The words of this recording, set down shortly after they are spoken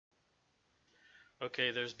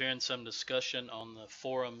Okay, there's been some discussion on the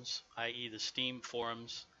forums, i.e. the Steam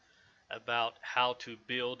forums, about how to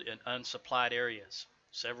build in unsupplied areas.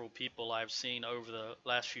 Several people I've seen over the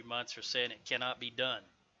last few months are saying it cannot be done.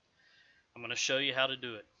 I'm going to show you how to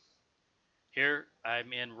do it. Here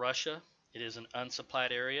I'm in Russia. It is an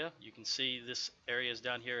unsupplied area. You can see this areas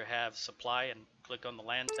down here have supply, and click on the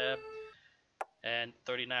land tab, and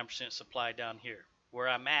 39% supply down here. Where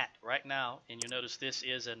I'm at right now, and you notice this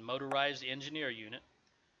is a motorized engineer unit,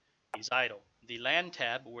 is idle. The land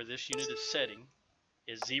tab where this unit is setting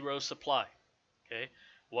is 0 supply. Okay,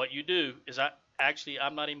 what you do is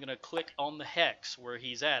I'm not even going to click on the hex where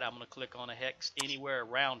he's at. I'm going to click on a hex anywhere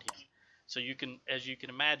around him. So you can, as you can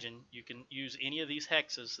imagine, you can use any of these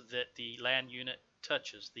hexes that the land unit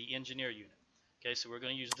touches, the engineer unit. Okay, so we're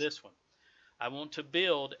going to use this one. I want to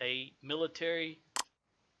build a military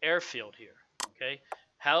airfield here. Okay,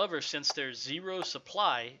 however, since there's 0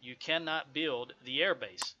 supply, you cannot build the air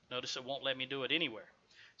base. Notice it won't let me do it anywhere.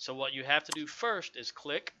 So what you have to do first is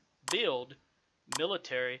click build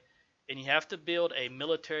military, and you have to build a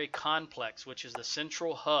military complex, which is the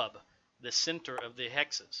central hub, the center of the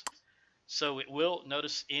hexes. So it will,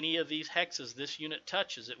 notice any of these hexes this unit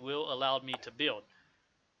touches, it will allow me to build.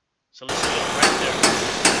 So let's build right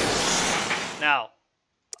there. Now,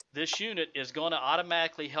 this unit is going to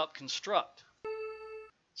automatically help construct.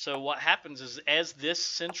 So what happens is, as this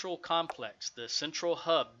central complex, the central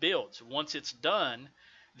hub builds, once it's done,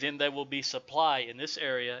 then there will be supply in this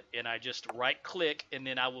area, and I just right click, and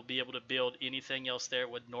then I will be able to build anything else there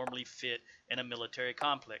would normally fit in a military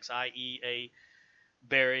complex, i.e. a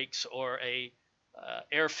barracks or a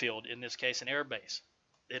airfield, in this case an air base.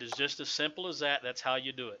 It is just as simple as that. That's how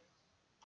you do it.